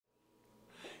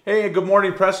Hey, good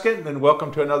morning, Prescott, and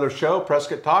welcome to another show,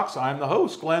 Prescott Talks. I'm the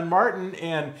host, Glenn Martin,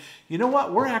 and you know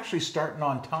what? We're actually starting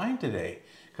on time today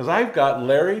because I've got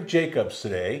Larry Jacobs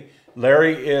today.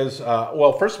 Larry is,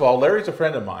 well, first of all, Larry's a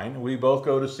friend of mine. We both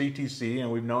go to CTC,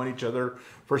 and we've known each other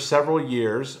for several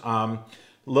years. A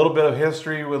little bit of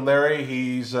history with Larry.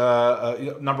 He's,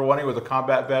 number one, he was a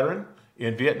combat veteran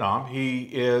in Vietnam. He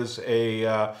is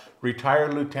a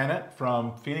retired lieutenant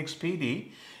from Phoenix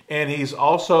PD, and he's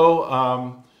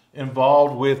also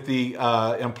involved with the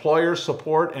Employer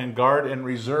Support and Guard and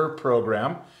Reserve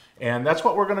program. And that's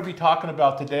what we're going to be talking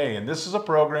about today. And this is a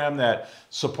program that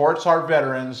supports our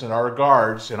veterans and our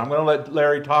guards. And I'm going to let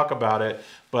Larry talk about it.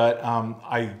 But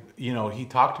he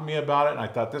talked to me about it, and I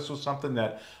thought this was something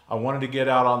that I wanted to get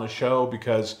out on the show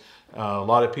because a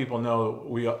lot of people know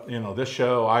this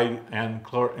show,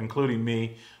 including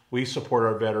me, we support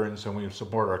our veterans and we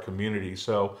support our community.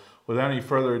 So without any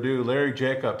further ado, Larry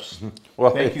Jacobs,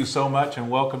 thank you so much and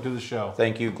welcome to the show.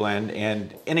 Thank you, Glenn.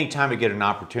 And anytime I get an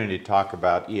opportunity to talk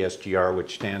about ESGR,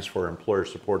 which stands for Employer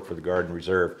Support for the Guard and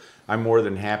Reserve, I'm more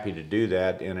than happy to do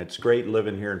that. And it's great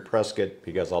living here in Prescott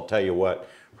because I'll tell you what,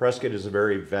 Prescott is a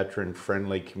very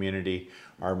veteran-friendly community.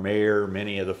 Our mayor,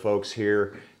 many of the folks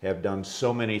here have done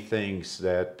so many things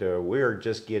that we're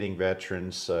just getting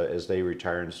veterans as they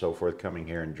retire and so forth coming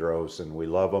here in droves, and we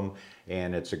love them,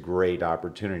 and it's a great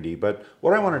opportunity. But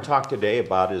what I want to talk today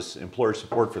about is employer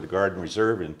support for the Guard and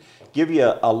Reserve and give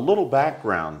you a little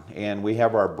background. And we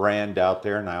have our brand out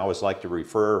there, and I always like to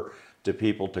refer to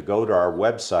people to go to our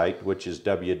website, which is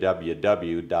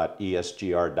www.esgr.mil.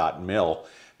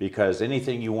 because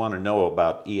anything you want to know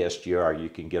about ESGR, you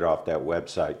can get off that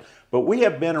website. But we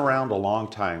have been around a long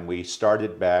time. We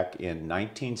started back in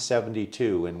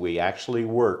 1972, and we actually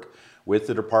work with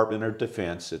the Department of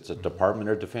Defense. It's a Department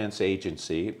of Defense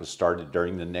agency. It was started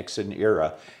during the Nixon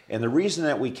era. And the reason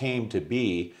that we came to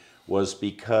be was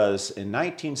because in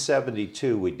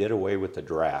 1972, we did away with the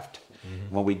draft.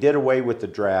 When we did away with the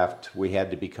draft, we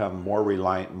had to become more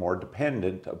reliant, more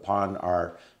dependent upon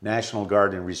our National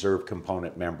Guard and Reserve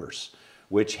component members,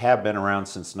 which have been around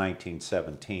since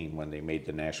 1917 when they made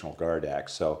the National Guard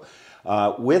Act. So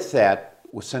with that,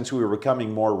 since we were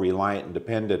becoming more reliant and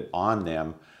dependent on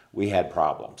them, we had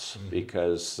problems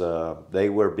because they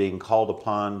were being called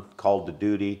to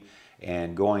duty,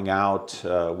 and going out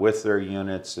with their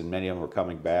units, and many of them were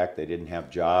coming back. They didn't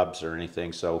have jobs or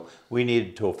anything, so we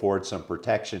needed to afford some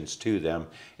protections to them.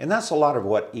 And that's a lot of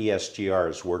what ESGR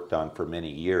has worked on for many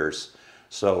years.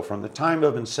 So from the time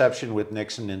of inception with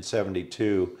Nixon in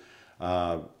 '72,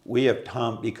 we have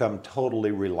become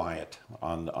totally reliant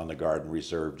on the Guard and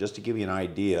Reserve. Just to give you an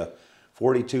idea,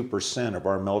 42% of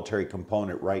our military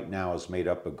component right now is made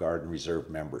up of Guard and Reserve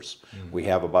members. We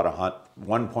have about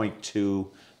 1.2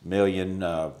 million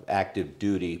active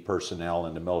duty personnel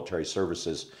in the military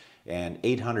services, and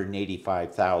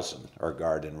 885,000 are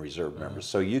Guard and Reserve members.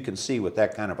 So you can see with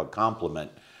that kind of a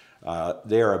complement,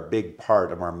 they're a big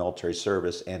part of our military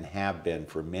service and have been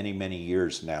for many, many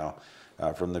years now.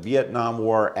 From the Vietnam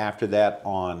War, after that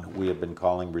on, we have been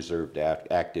calling reserve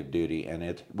active duty,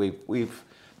 and we've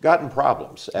gotten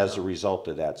problems as a result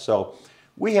of that. So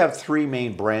we have three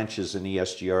main branches in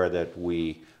ESGR that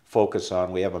we focus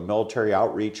on. We have a military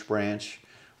outreach branch,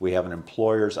 we have an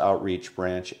employers outreach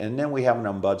branch, and then we have an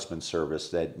ombudsman service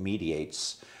that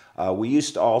mediates. We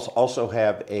used to also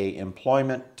have a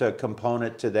employment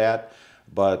component to that,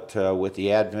 but with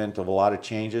the advent of a lot of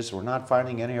changes, we're not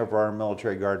finding any of our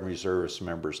military Guard and Reservist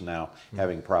members now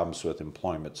having problems with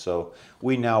employment. So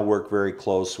we now work very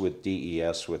close with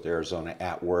DES, with Arizona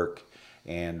at Work,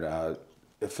 and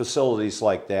facilities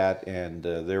like that, and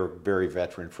they're very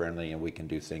veteran friendly, and we can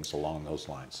do things along those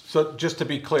lines. So just to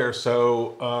be clear,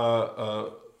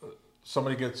 so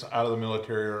somebody gets out of the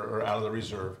military or out of the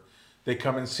reserve, they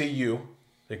come and see you,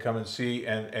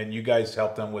 and you guys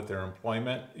help them with their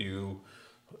employment. You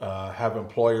have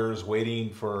employers waiting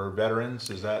for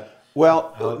veterans, is that?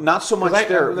 Well, not so much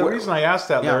there. The reason I asked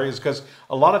that, Larry, is because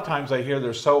a lot of times I hear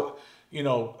there's so,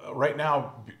 right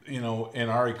now, in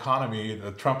our economy,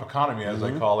 the Trump economy, as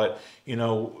I call it,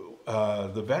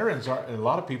 the veterans a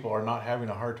lot of people are not having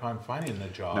a hard time finding a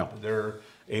job. No. They're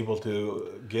able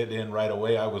to get in right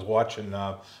away. I was watching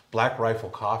Black Rifle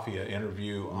Coffee, an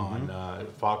interview on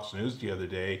Fox News the other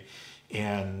day,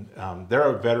 and they're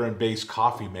a veteran-based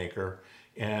coffee maker.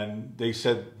 And they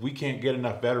said, we can't get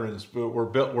enough veterans, but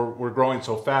we're growing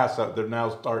so fast that they're now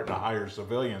starting to hire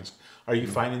civilians. Are you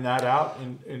finding that out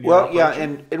in your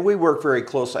operation? And we work very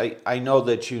close. I know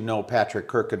that you know Patrick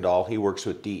Kirkendall. He works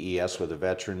with DES, with the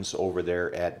veterans over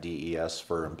there at DES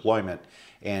for employment.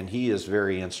 and he is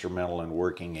very instrumental in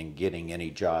working and getting any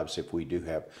jobs if we do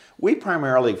have. We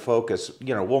primarily focus,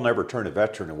 we'll never turn a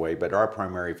veteran away, but our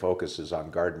primary focus is on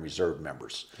Guard and Reserve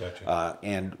members. Gotcha.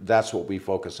 And that's what we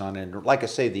focus on. And like I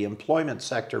say, the employment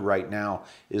sector right now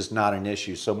is not an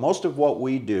issue. So most of what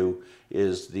we do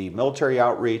is the military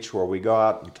outreach, where we go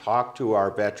out and talk to our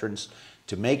veterans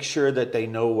to make sure that they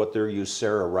know what their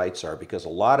USERRA rights are, because a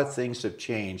lot of things have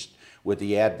changed with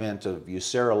the advent of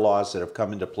USERRA laws that have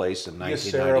come into place in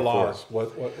 1994. USERRA laws.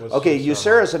 What was Okay,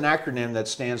 USERRA is an acronym that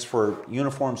stands for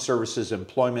Uniformed Services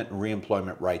Employment and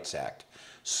Reemployment Rights Act.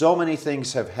 So many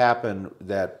things have happened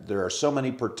that there are so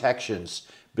many protections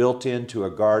built into a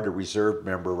Guard or Reserve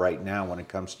member right now when it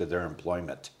comes to their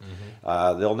employment.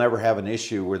 They'll never have an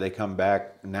issue where they come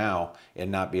back now and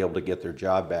not be able to get their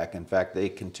job back. In fact, they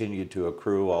continue to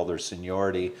accrue all their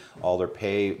seniority, all their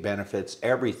pay, benefits,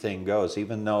 everything goes.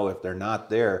 Even though if they're not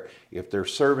there, if they're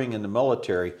serving in the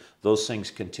military, those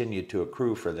things continue to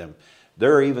accrue for them.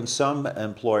 There are even some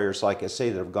employers, like I say,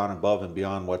 that have gone above and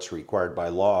beyond what's required by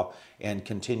law and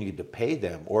continue to pay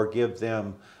them or give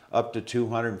them up to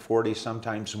 240,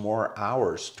 sometimes more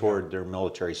hours toward their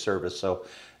military service. So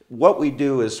what we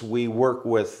do is we work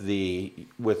with the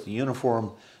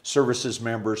uniform services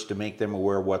members to make them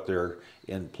aware what their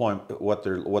employment, what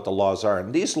the laws are.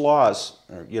 And these laws,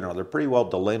 they're pretty well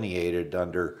delineated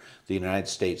under the United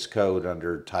States Code,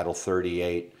 under Title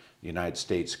 38, United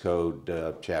States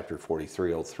Code, Chapter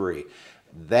 4303.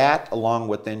 That, along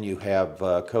with then you have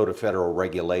Code of Federal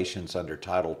Regulations under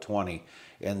Title 20,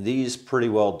 and these pretty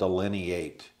well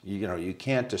delineate, you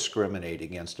can't discriminate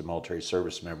against a military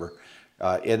service member.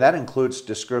 And that includes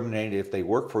discriminating if they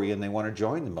work for you and they want to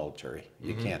join the military.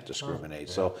 You can't discriminate. Oh,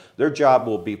 yeah. So their job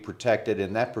will be protected,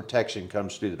 and that protection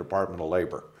comes through the Department of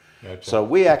Labor. Gotcha. So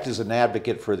we act as an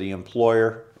advocate for the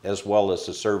employer as well as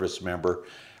the service member.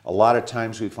 A lot of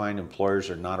times we find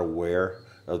employers are not aware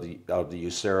of the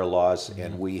USERRA laws,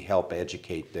 and we help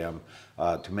educate them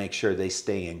to make sure they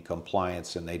stay in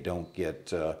compliance and they don't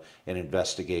get an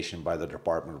investigation by the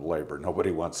Department of Labor.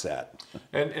 Nobody wants that.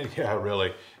 And yeah,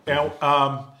 really.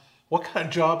 Now, what kind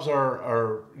of jobs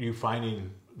are you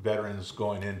finding veterans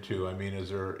going into? I mean, is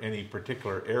there any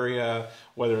particular area,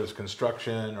 whether it's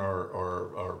construction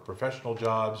or professional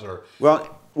jobs or?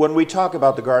 Well, when we talk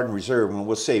about the Guard and Reserve, and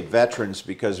we'll say veterans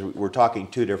because we're talking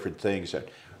two different things.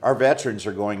 Our veterans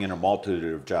are going in a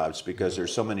multitude of jobs because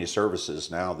there's so many services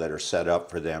now that are set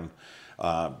up for them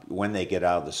when they get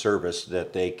out of the service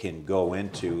that they can go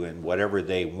into and whatever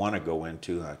they want to go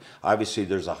into. Obviously,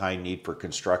 there's a high need for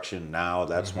construction now.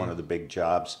 That's one of the big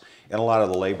jobs, and a lot of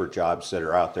the labor jobs that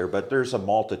are out there. But there's a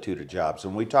multitude of jobs.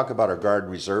 When we talk about our Guard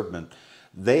and Reservemen,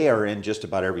 they are in just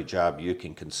about every job you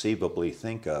can conceivably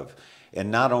think of. And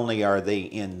not only are they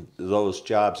in those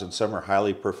jobs, and some are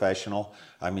highly professional.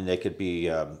 I mean, they could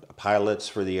be pilots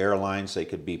for the airlines, they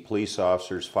could be police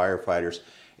officers, firefighters.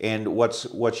 And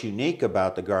what's unique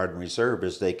about the Guard and Reserve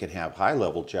is they can have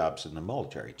high-level jobs in the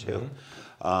military too.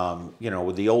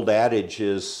 The old adage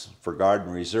is for Guard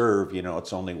and Reserve,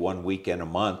 it's only 1 weekend a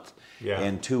month. Yeah.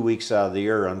 And 2 weeks out of the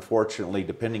year. Unfortunately,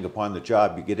 depending upon the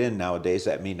job you get in nowadays,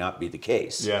 that may not be the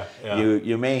case. Yeah.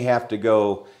 You may have to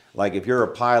go. Like if you're a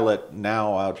pilot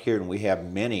now out here, and we have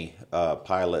many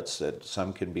pilots, that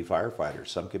some can be firefighters,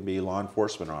 some can be law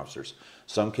enforcement officers,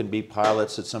 some can be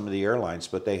pilots at some of the airlines,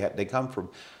 but they come from,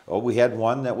 we had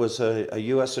one that was a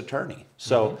U.S. attorney.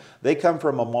 So they come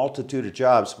from a multitude of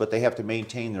jobs, but they have to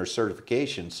maintain their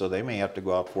certification, so they may have to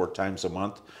go out 4 times a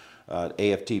month,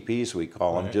 AFTPs we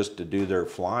call them, just to do their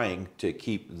flying to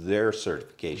keep their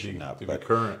certification up. To be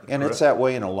current. And it's that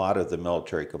way in a lot of the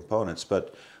military components.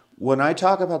 But when I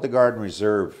talk about the Guard and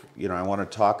Reserve, I want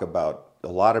to talk about, a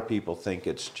lot of people think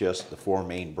it's just the 4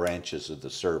 main branches of the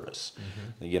service,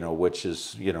 which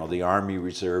is, the Army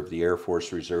Reserve, the Air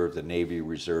Force Reserve, the Navy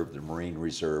Reserve, the Marine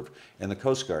Reserve, and the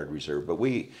Coast Guard Reserve. But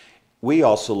we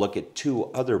also look at 2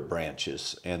 other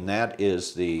branches, and that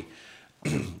is the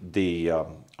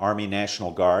Army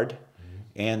National Guard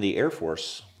and the Air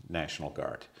Force National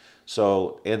Guard.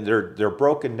 So, and they're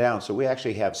broken down. So we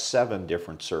actually have 7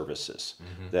 different services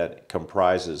that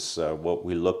comprises what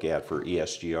we look at for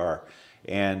ESGR.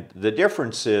 And the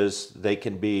difference is they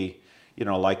can be,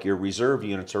 like your reserve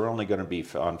units are only going to be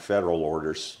on federal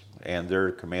orders, and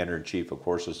their commander-in-chief, of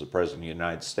course, is the President of the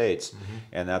United States,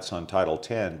 and that's on Title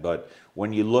 10. But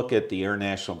when you look at the Air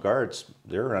National Guards,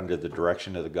 they're under the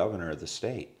direction of the governor of the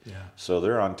state. Yeah. So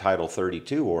they're on Title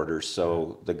 32 orders.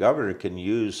 So the governor can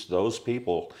use those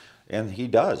people. And he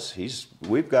does.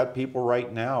 We've got people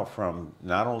right now from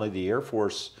not only the Air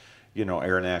Force,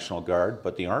 Air National Guard,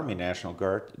 but the Army National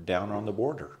Guard down on the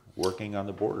border. working on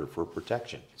the border for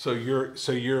protection. So you're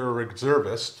a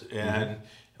reservist, and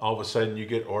all of a sudden you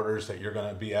get orders that you're going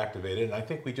to be activated. And I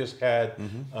think we just had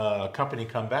a company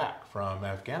come back from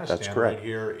Afghanistan. That's correct. Right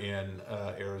here in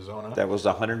Arizona. That was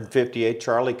the 158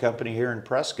 Charlie Company here in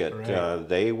Prescott. Right.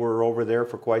 They were over there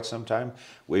for quite some time.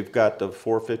 We've got the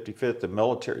 455th,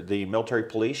 the military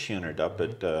police unit up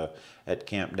at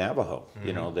Camp Navajo.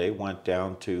 You know, they went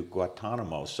down to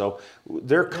Guantanamo. So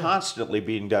they're constantly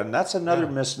being done. That's another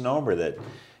misnomer that,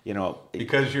 you know,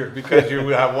 because you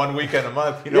have 1 weekend a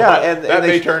month, you know, and that they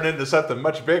may turn into something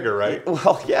much bigger, right?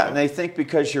 Well, yeah, and they think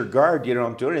because you're guard, you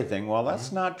don't do anything. Well,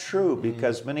 that's not true,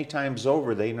 because many times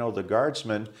over, they know the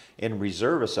guardsmen and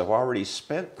reservists have already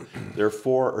spent their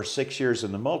 4 or 6 years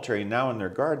in the military, now in their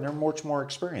guard, and they're much more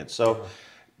experienced. So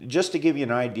just to give you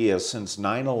an idea, since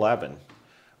 9/11,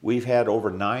 we've had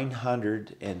over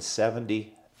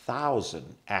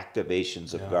 970,000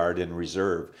 activations of guard and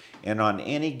reserve. And on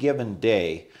any given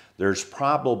day, there's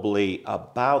probably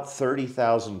about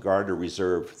 30,000 guard or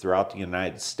reserve throughout the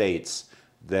United States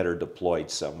that are deployed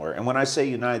somewhere. And when I say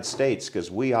United States, because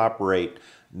we operate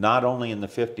not only in the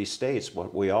 50 states,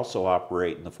 but we also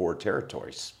operate in the 4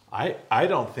 territories. I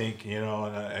don't think, you know,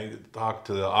 and I talk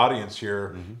to the audience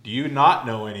here, do you not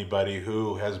know anybody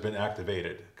who has been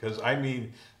activated? Because I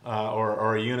mean,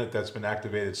 or a unit that's been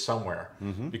activated somewhere.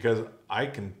 Because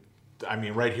I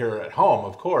mean, right here at home,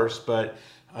 of course, but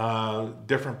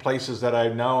different places that I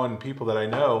know and people that I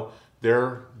know,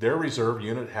 their reserve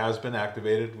unit has been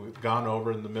activated. We've gone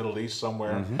over in the Middle East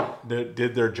somewhere, that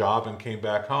did their job and came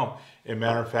back home. As a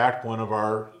matter of fact, one of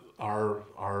our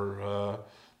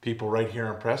people right here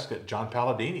in Prescott, John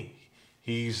Palladini,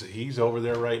 he's over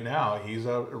there right now. He's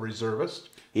a reservist.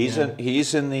 He's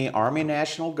in the Army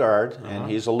National Guard,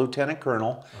 and he's a lieutenant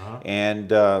colonel.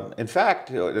 And in fact,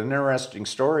 an interesting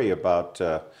story about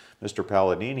Mr.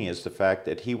 Palladini is the fact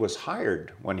that he was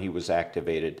hired when he was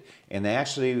activated, and they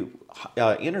actually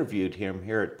interviewed him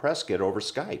here at Prescott over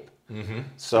Skype.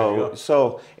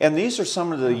 And these are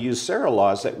some of the USERRA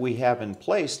laws that we have in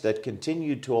place that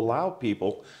continue to allow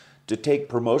people to take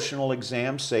promotional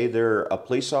exams. Say they're a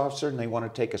police officer and they want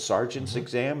to take a sergeant's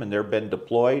exam, and they've been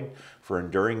deployed for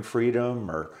enduring freedom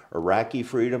or Iraqi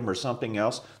freedom or something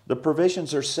else. The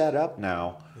provisions are set up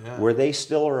now where they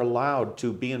still are allowed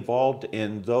to be involved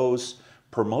in those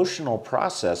promotional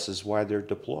processes while they're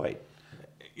deployed.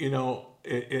 You know,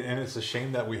 and it's a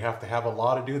shame that we have to have a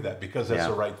law to do that, because that's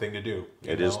the right thing to do.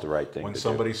 It is the right thing when to do.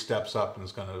 somebody steps up and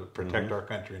is going to protect our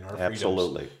country and our freedoms.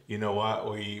 Absolutely. You know what?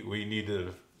 We need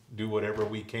to do whatever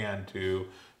we can to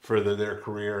further their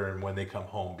career and when they come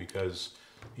home, because,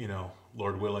 you know,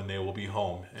 Lord willing, they will be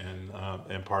home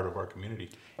and part of our community.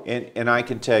 And I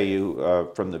can tell you,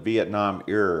 from the Vietnam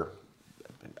era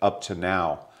up to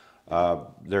now,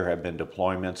 there have been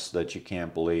deployments that you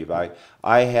can't believe.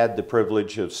 I had the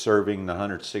privilege of serving the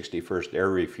 161st Air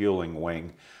Refueling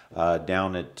Wing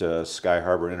down at Sky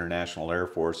Harbor International Air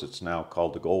Force. It's now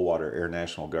called the Goldwater Air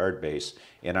National Guard Base.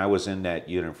 And I was in that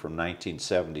unit from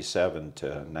 1977 to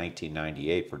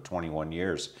 1998 for 21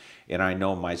 years. And I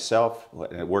know myself,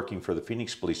 working for the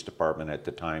Phoenix Police Department at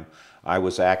the time, I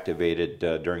was activated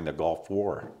during the Gulf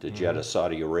War to Jeddah,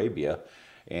 Saudi Arabia.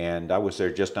 And I was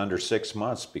there just under 6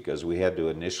 months, because we had to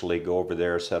initially go over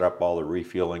there, set up all the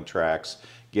refueling tracks,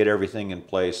 get everything in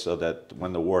place so that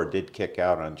when the war did kick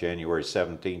out on January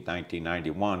 17,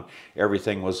 1991,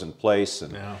 everything was in place.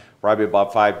 And probably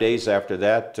about 5 days after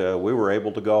that, we were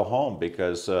able to go home,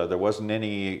 because there wasn't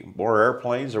any more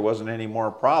airplanes, there wasn't any more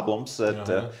problems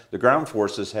that the ground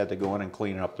forces had to go in and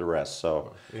clean up the rest.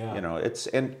 So, you know,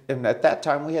 and at that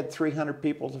time we had 300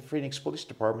 people at the Phoenix Police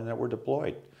Department that were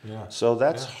deployed. So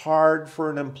that's hard for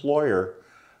an employer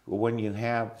when you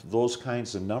have those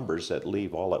kinds of numbers that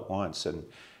leave all at once. And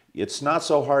it's not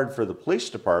so hard for the police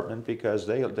department, because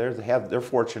they're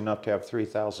fortunate enough to have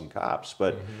 3,000 cops.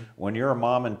 But when you're a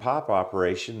mom and pop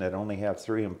operation that only have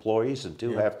 3 employees and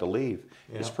 2 have to leave,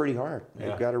 it's pretty hard.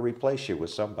 They've got to replace you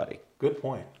with somebody. Good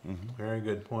point. Very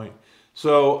good point.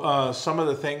 So some of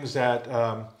the things that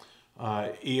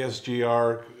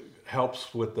ESGR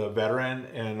helps with the veteran,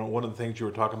 and one of the things you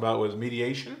were talking about was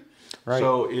mediation. Right.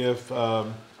 So if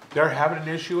they're having an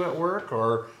issue at work,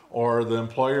 or the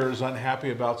employer is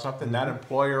unhappy about something, that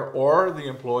employer or the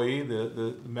employee,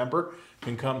 the member,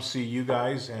 can come see you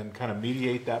guys and kind of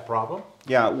mediate that problem?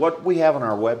 Yeah, what we have on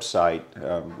our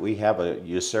website, we have a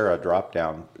USERRA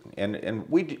drop-down, and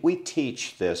we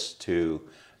teach this to,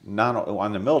 not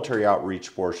on the military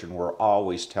outreach portion, we're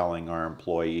always telling our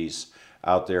employees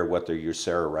out there what their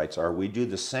USERRA rights are. We do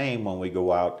the same when we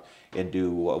go out and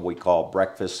do what we call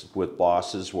breakfast with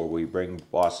bosses, where we bring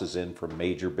bosses in from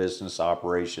major business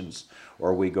operations,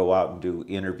 or we go out and do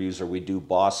interviews, or we do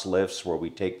boss lifts where we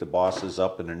take the bosses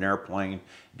up in an airplane,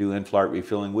 do in-flight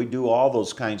refueling. We do all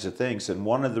those kinds of things, and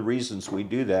one of the reasons we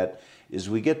do that is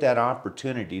we get that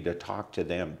opportunity to talk to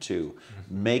them too,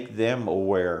 make them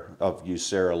aware of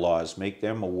USERRA laws, make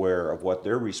them aware of what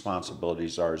their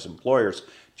responsibilities are as employers,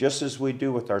 just as we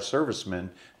do with our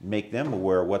servicemen, make them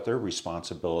aware of what their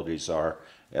responsibilities are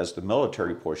as the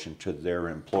military portion to their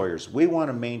employers. We want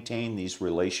to maintain these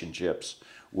relationships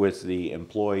with the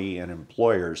employee and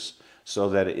employers so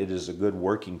that it is a good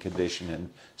working condition. And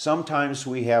sometimes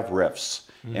we have rifts,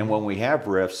 and when we have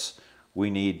rifts, we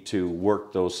need to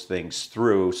work those things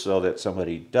through so that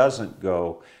somebody doesn't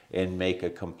go and make a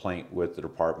complaint with the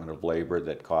Department of Labor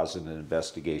that causes an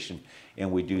investigation.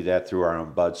 And we do that through our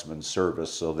ombudsman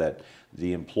service so that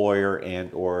the employer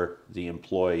and or the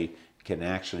employee can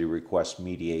actually request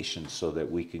mediation so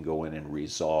that we can go in and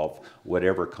resolve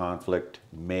whatever conflict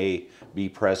may be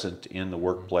present in the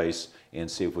workplace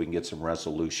and see if we can get some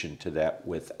resolution to that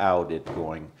without it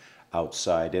going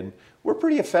outside. And we're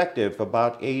pretty effective.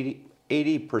 About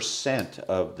 80%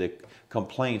 of the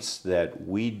complaints that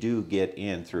we do get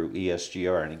in through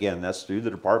ESGR, and again, that's through the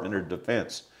Department of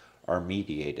Defense, are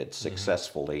mediated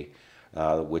successfully,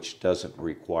 which doesn't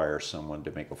require someone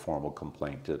to make a formal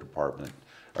complaint to the Department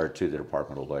or to the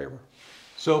Department of Labor.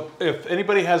 So if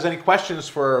anybody has any questions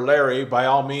for Larry, by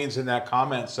all means in that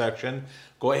comment section,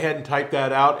 go ahead and type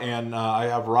that out. And I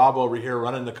have Rob over here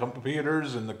running the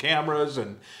computers and the cameras,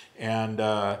 and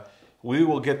we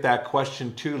will get that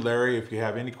question to Larry if you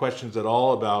have any questions at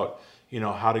all about, you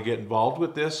know, how to get involved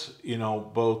with this, you know,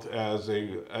 both as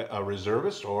a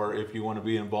reservist, or if you want to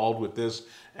be involved with this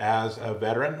as a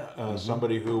veteran,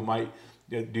 somebody who might.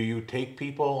 Do you take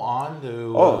people on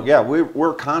to? Oh yeah,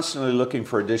 we're constantly looking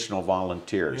for additional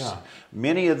volunteers. Yeah.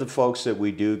 Many of the folks that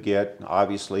we do get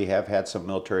obviously have had some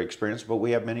military experience, but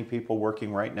we have many people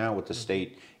working right now with the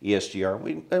state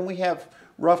ESGR. And we have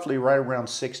roughly right around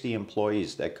 60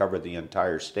 employees that cover the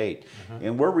entire state.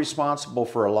 And we're responsible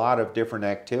for a lot of different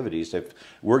activities. If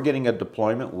we're getting a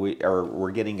deployment,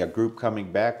 we're getting a group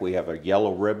coming back, we have a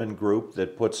yellow ribbon group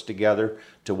that puts together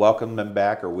to welcome them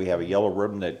back, or we have a yellow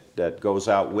ribbon that goes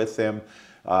out with them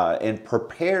and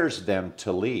prepares them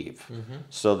to leave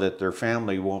so that their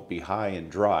family won't be high and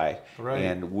dry. Right.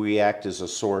 And we act as a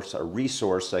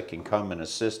resource that can come and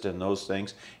assist in those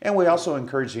things. And we also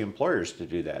encourage the employers to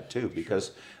do that too,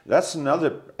 because that's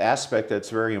another aspect that's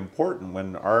very important.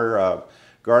 When our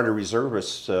Guard of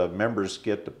Reservists members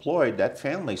get deployed, that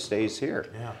family stays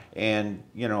here. Yeah. And,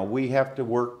 you know, we have to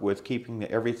work with keeping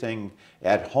everything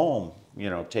at home,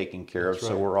 you know, taken care of. That's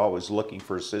So right. we're always looking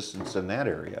for assistance in that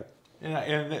area.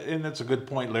 And that's a good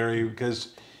point, Larry,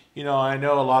 because, you know, I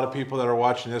know a lot of people that are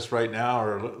watching this right now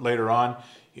or later on,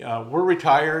 we're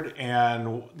retired,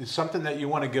 and it's something that you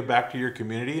want to give back to your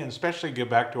community, and especially give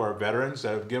back to our veterans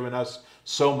that have given us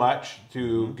so much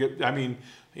to give. I mean,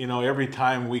 you know, every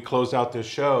time we close out this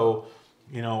show,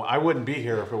 you know, I wouldn't be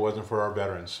here if it wasn't for our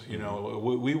veterans. You know,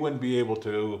 we wouldn't be able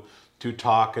to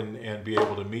talk and be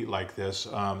able to meet like this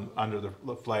under the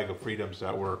flag of freedoms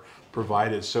that were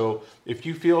provided. So if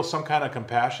you feel some kind of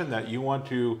compassion that you want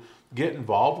to get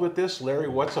involved with this, Larry,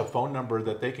 what's a phone number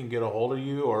that they can get a hold of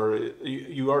you? Or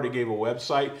you already gave a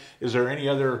website. Is there any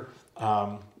other?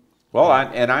 Well,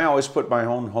 I always put my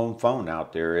own home phone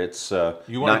out there. It's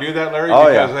You want to do that, Larry? Oh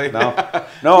Because yeah,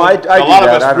 no, I do a lot of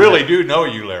that. us really do know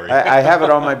you, Larry. I have it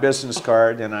on my business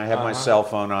card, and I have my cell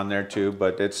phone on there too.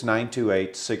 But it's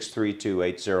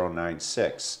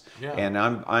 928-632-8096. Yeah. And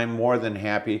I'm more than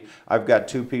happy. I've got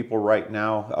 2 people right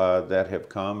now that have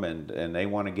come and they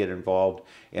want to get involved.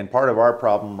 And part of our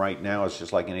problem right now is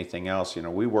just like anything else. You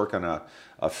know, we work on a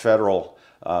federal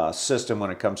system when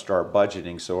it comes to our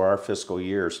budgeting. So our fiscal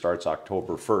year starts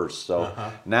October 1st. So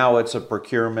now it's a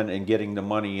procurement and getting the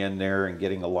money in there and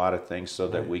getting a lot of things so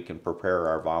that we can prepare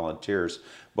our volunteers.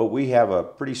 But we have a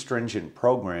pretty stringent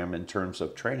program in terms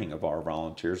of training of our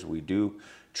volunteers. We do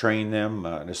train them,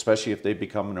 and especially if they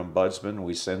become an ombudsman,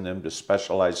 we send them to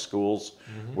specialized schools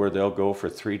where they'll go for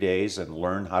 3 days and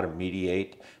learn how to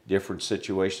mediate different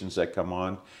situations that come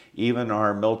on. Even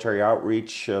our military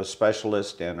outreach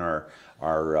specialist and our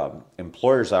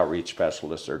employers outreach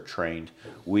specialists are trained.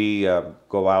 We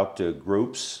go out to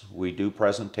groups, we do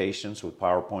presentations with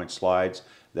PowerPoint slides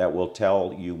that will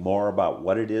tell you more about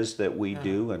what it is that we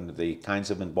do and the kinds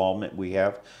of involvement we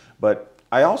have. But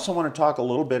I also want to talk a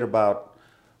little bit about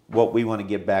what we want to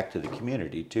give back to the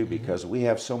community too, because we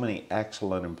have so many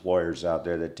excellent employers out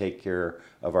there that take care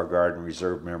of our Guard and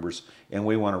Reserve members, and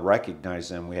we want to recognize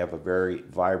them. We have a very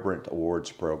vibrant awards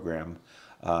program,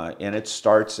 and it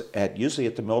starts usually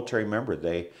at the military member.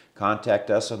 They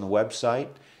contact us on the website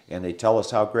and they tell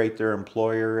us how great their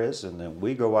employer is, and then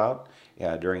we go out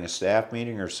during a staff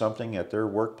meeting or something at their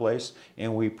workplace,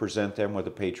 and we present them with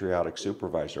a Patriotic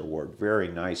Supervisor Award. Very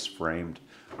nice framed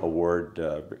award.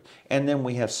 And then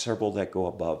we have several that go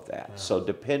above that. Yeah. So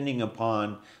depending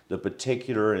upon the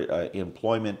particular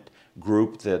employment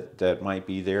group that might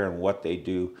be there and what they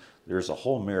do, there's a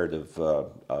whole myriad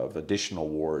of additional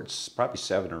awards, probably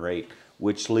 7 or 8,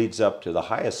 which leads up to the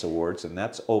highest awards, and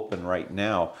that's open right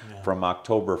now. Yeah. From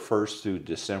October 1st through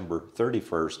December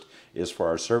 31st is for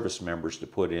our service members to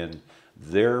put in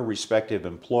their respective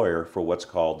employer for what's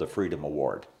called the Freedom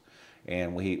Award.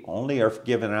 And we only are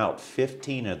giving out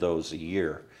 15 of those a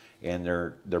year, and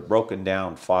they're broken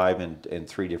down 5 in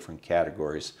 3 different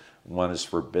categories. One is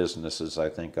for businesses, I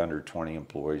think, under 20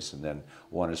 employees, and then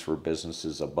one is for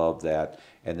businesses above that,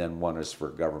 and then one is for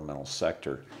governmental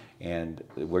sector. And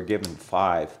we're given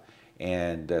 5,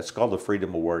 and it's called the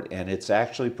Freedom Award, and it's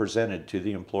actually presented to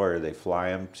the employer. They fly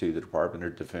them to the Department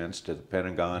of Defense, to the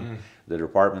Pentagon. The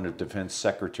Department of Defense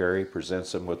Secretary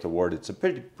presents them with the award. It's a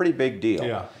pretty big deal.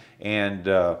 Yeah.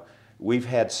 And we've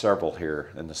had several here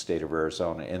in the state of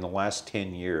Arizona. In the last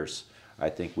 10 years,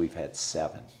 I think we've had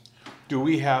 7. Do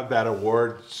we have that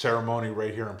award ceremony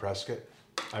right here in Prescott?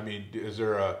 I mean, is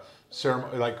there a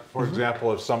ceremony, like, for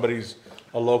example, if somebody's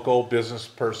a local business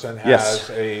person has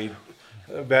a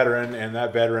veteran and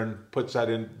that veteran puts that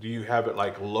in, do you have it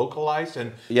like localized?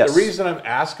 And the reason I'm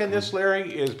asking this, Larry,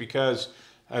 is because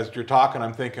as you're talking,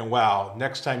 I'm thinking, wow,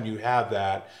 next time you have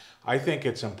that, I think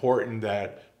it's important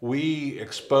that we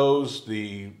expose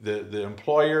the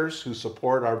employers who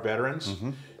support our veterans,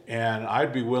 and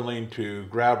I'd be willing to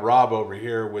grab Rob over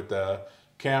here with the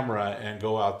camera and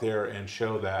go out there and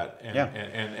show that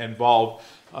and involve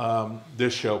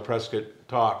this show, Prescott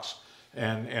Talks,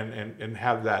 and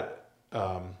have that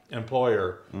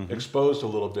employer exposed a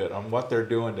little bit on what they're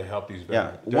doing to help these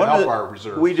veterans, to help our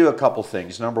reserves. We do a couple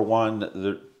things. Number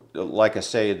one, like I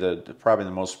say, probably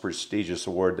the most prestigious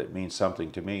award that means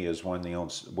something to me is when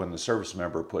the service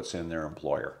member puts in their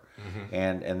employer.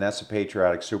 And that's a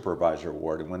Patriotic Supervisor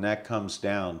Award. And when that comes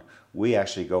down, we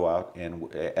actually go out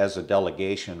and as a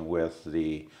delegation with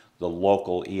the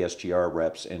local ESGR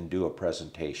reps and do a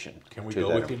presentation. Can we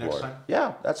go with you next time?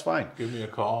 Yeah, that's fine. Give me a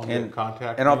call and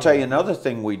contact me. And I'll tell you another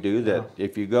thing we do that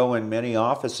if you go in many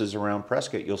offices around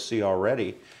Prescott, you'll see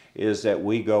already, is that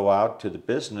we go out to the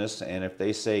business, and if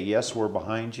they say, yes, we're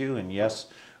behind you, and yes,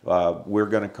 we're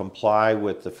going to comply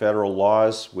with the federal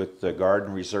laws with the Guard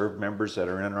and Reserve members that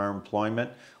are in our employment,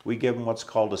 we give them what's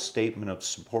called a statement of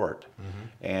support.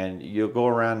 And you'll go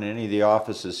around in any of the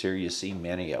offices here, you see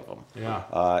many of them.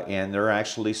 And they're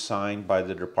actually signed by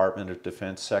the Department of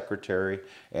Defense Secretary,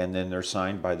 and then they're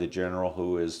signed by the General,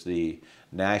 who is the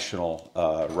national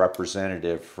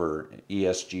representative for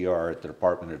ESGR at the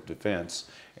Department of Defense,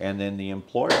 and then the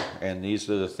employer. And these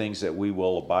are the things that we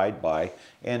will abide by,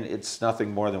 and it's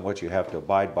nothing more than what you have to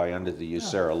abide by under the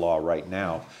USERRA law right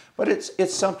now. But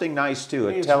it's something nice too.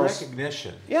 It tells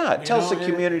recognition. Yeah, it tells the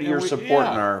community you're supporting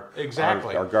our Guard and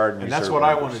Reserve. And that's what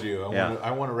I want to do.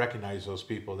 I want to recognize those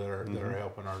people that are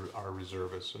helping our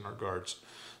reservists and our guards.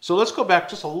 So let's go back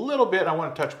just a little bit. I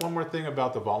want to touch one more thing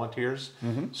about the volunteers.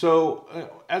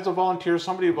 So as a volunteer,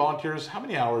 somebody who volunteers, how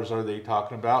many hours are they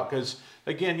talking about? Because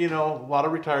again, you know, a lot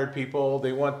of retired people,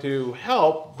 they want to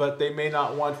help, but they may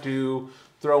not want to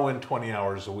throw in 20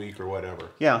 hours a week or whatever.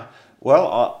 Yeah.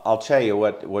 Well, I'll tell you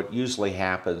what usually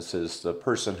happens is the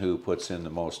person who puts in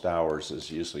the most hours is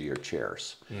usually your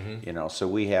chairs. You know, so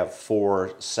we have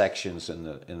 4 sections in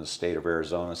the state of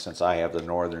Arizona. Since I have the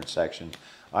northern section,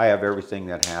 I have everything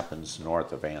that happens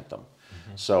north of Anthem.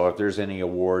 So if there's any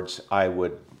awards, I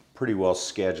would pretty well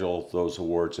schedule those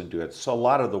awards and do it. So a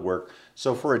lot of the work.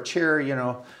 So for a chair, you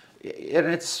know, and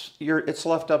it's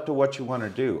left up to what you want to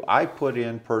do. I put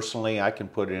in personally, I can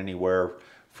put anywhere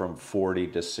from 40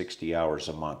 to 60 hours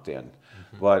a month in.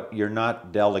 But you're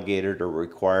not delegated or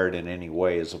required in any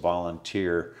way as a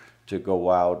volunteer to go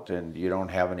out, and you don't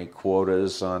have any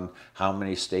quotas on how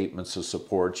many statements of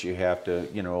support you have to,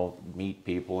 you know, meet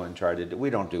people and try to do. We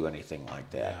don't do anything like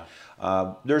that.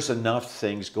 There's enough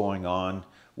things going on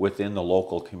within the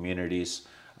local communities.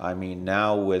 I mean,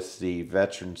 now with the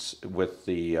veterans, with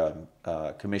the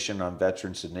Commission on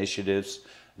Veterans Initiatives,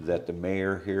 that the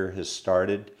mayor here has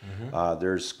started.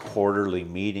 There's quarterly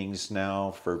meetings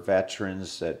now for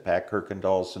veterans that Pat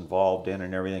Kirkendall's involved in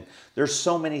and everything. There's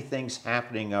so many things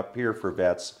happening up here for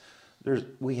vets.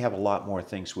 We have a lot more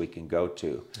things we can go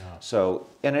to. Yeah. So,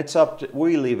 and it's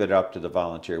we leave it up to the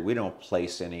volunteer. We don't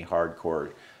place any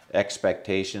hardcore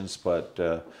expectations, but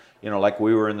you know, like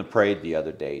we were in the parade the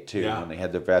other day too, when they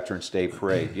had the Veterans Day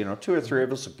parade. You know, 2 or 3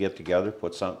 of us will get together,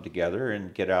 put something together,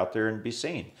 and get out there and be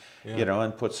seen. You know,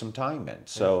 and put some time in.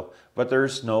 So, but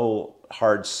there's no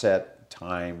hard set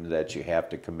time that you have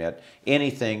to commit.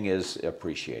 Anything is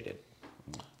appreciated.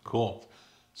 Cool.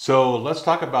 So let's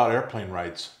talk about airplane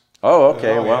rides. Oh,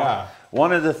 okay.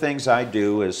 One of the things I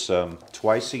do is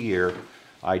twice a year,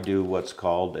 I do what's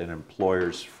called an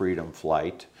employer's freedom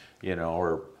flight, you know,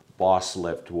 or boss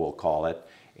lift, we'll call it.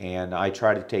 And I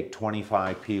try to take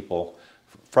 25 people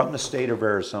from the state of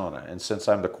Arizona. And since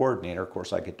I'm the coordinator, of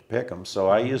course, I get to pick them. So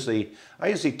I usually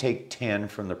take 10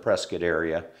 from the Prescott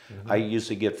area. I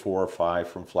usually get 4 or 5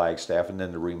 from Flagstaff, and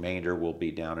then the remainder will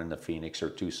be down in the Phoenix or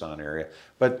Tucson area.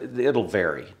 But it'll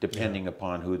vary depending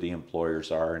upon who the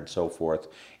employers are and so forth.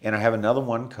 And I have another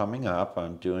one coming up.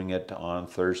 I'm doing it on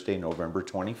Thursday, November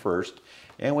 21st.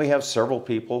 And we have several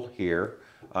people here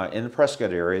in the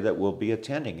Prescott area that will be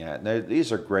attending that. And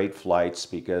these are great flights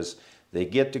because they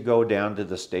get to go down to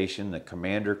the station. The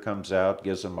commander comes out,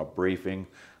 gives them a briefing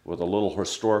with a little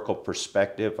historical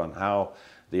perspective on how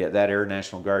that Air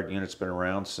National Guard unit's been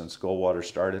around since Goldwater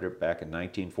started it back in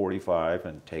 1945,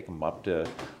 and take them up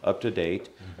to date.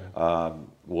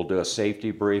 We'll do a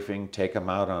safety briefing, take them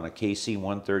out on a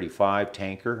KC-135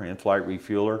 tanker, in-flight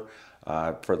refueler.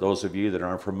 For those of you that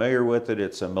aren't familiar with it,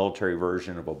 it's a military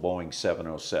version of a Boeing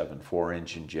 707,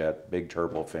 4-engine jet, big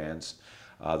turbofans.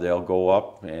 They'll go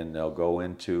up and they'll go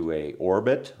into a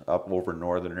orbit up over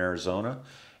northern Arizona,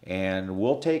 and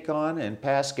we'll take on and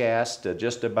pass gas to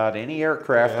just about any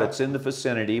aircraft that's in the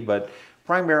vicinity, but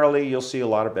primarily you'll see a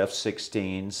lot of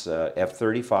F-16s,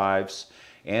 F-35s,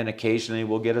 and occasionally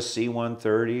we'll get a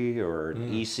C-130 or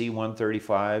an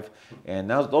EC-135, and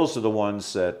those are the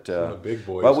ones that. Big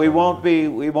boys. But we won't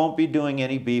be doing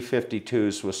any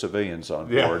B-52s with civilians on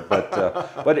board.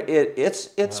 But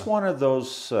it's one of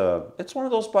those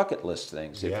bucket list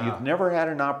things. If you've never had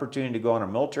an opportunity to go on a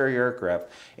military aircraft,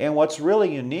 and what's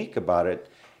really unique about it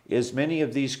is many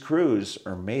of these crews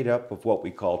are made up of what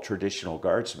we call traditional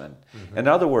guardsmen. In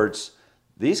other words,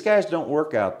 these guys don't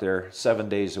work out there 7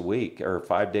 days a week or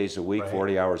 5 days a week,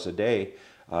 40 hours a day.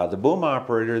 The boom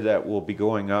operator that will be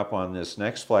going up on this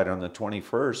next flight on the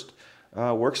 21st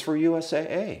works for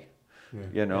USAA,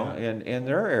 you know, in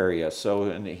their area. So,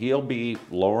 and he'll be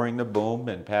lowering the boom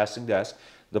and passing gas.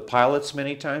 The pilots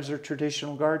many times are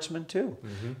traditional guardsmen too.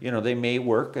 You know, they may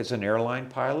work as an airline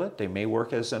pilot. They may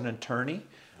work as an attorney.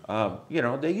 You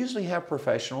know, they usually have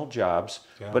professional jobs,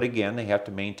 but again, they have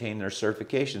to maintain their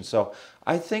certification. So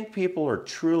I think people are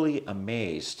truly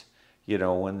amazed, you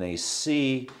know, when they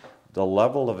see the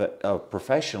level of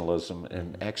professionalism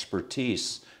and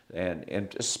expertise,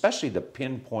 and especially the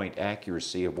pinpoint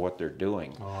accuracy of what they're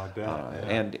doing. Oh, I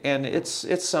bet. And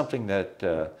it's something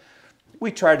that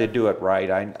we try to do it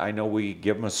right. I know we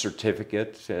give them a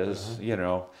certificate as, you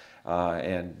know,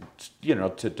 and you know,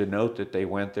 to denote that they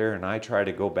went there, and I try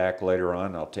to go back later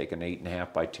on. I'll take an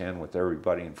 8.5 by 10 with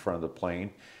everybody in front of the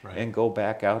plane and go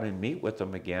back out and meet with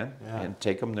them again and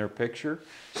take them their picture.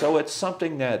 So it's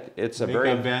something that it's a Make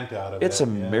very an event out of it. It's a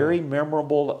very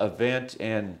memorable event,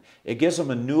 and it gives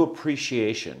them a new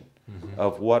appreciation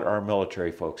of what our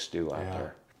military folks do out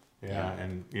there. Yeah,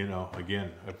 and you know,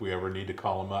 again, if we ever need to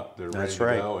call them up, they're ready That's to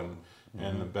right. go,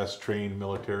 and the best trained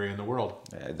military in the world.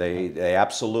 They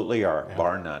absolutely are,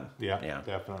 bar none. Yeah,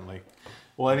 definitely.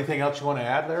 Well, anything else you want to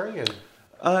add, Larry?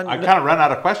 I kind of run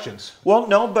out of questions. Well,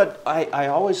 no, but I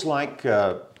always like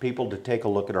people to take a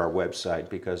look at our website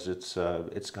because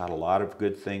it's got a lot of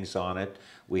good things on it.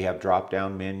 We have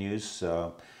drop-down menus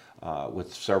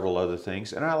with several other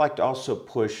things, and I like to also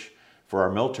push for our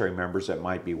military members that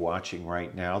might be watching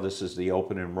right now. This is the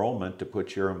open enrollment to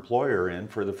put your employer in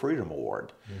for the Freedom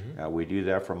Award. We do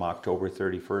that from October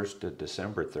 31st to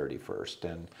December 31st,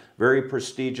 and very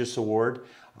prestigious award.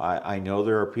 I know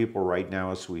there are people right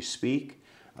now as we speak.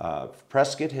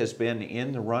 Prescott has been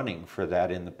in the running for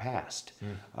that in the past.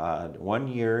 1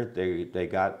 year they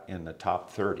got in the top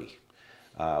 30.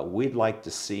 We'd like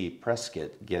to see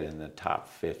Prescott get in the top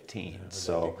 15.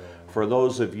 So for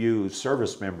those of you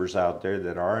service members out there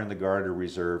that are in the Guard or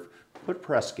Reserve, put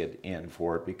Prescott in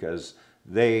for it because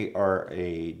they are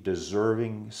a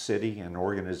deserving city and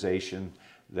organization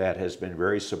that has been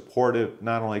very supportive,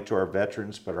 not only to our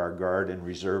veterans, but our Guard and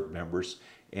Reserve members.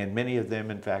 And many of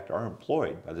them, in fact, are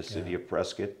employed by the city of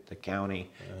Prescott, the county,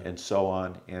 and so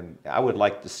on. And I would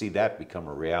like to see that become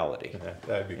a reality.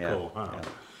 That'd be cool, huh?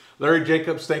 Larry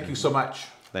Jacobs, thank you so much.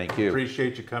 Thank you.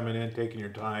 Appreciate you coming in, taking your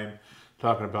time,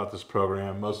 talking about this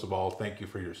program. Most of all, thank you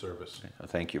for your service.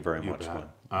 Thank you very much,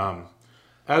 Glenn.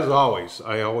 As always,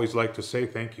 I always like to say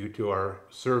thank you to our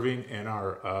serving and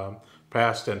our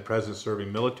past and present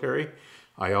serving military.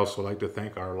 I also like to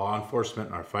thank our law enforcement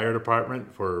and our fire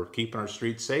department for keeping our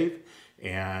streets safe.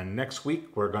 And next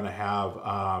week, we're going to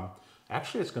have,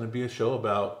 actually, it's going to be a show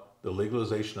about the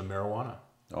legalization of marijuana.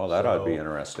 Oh, that ought to be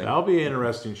interesting. That'll be an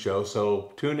interesting show.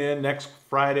 So tune in next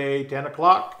Friday, 10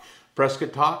 o'clock,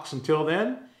 Prescott Talks. Until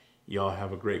then, y'all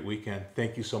have a great weekend.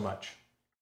 Thank you so much.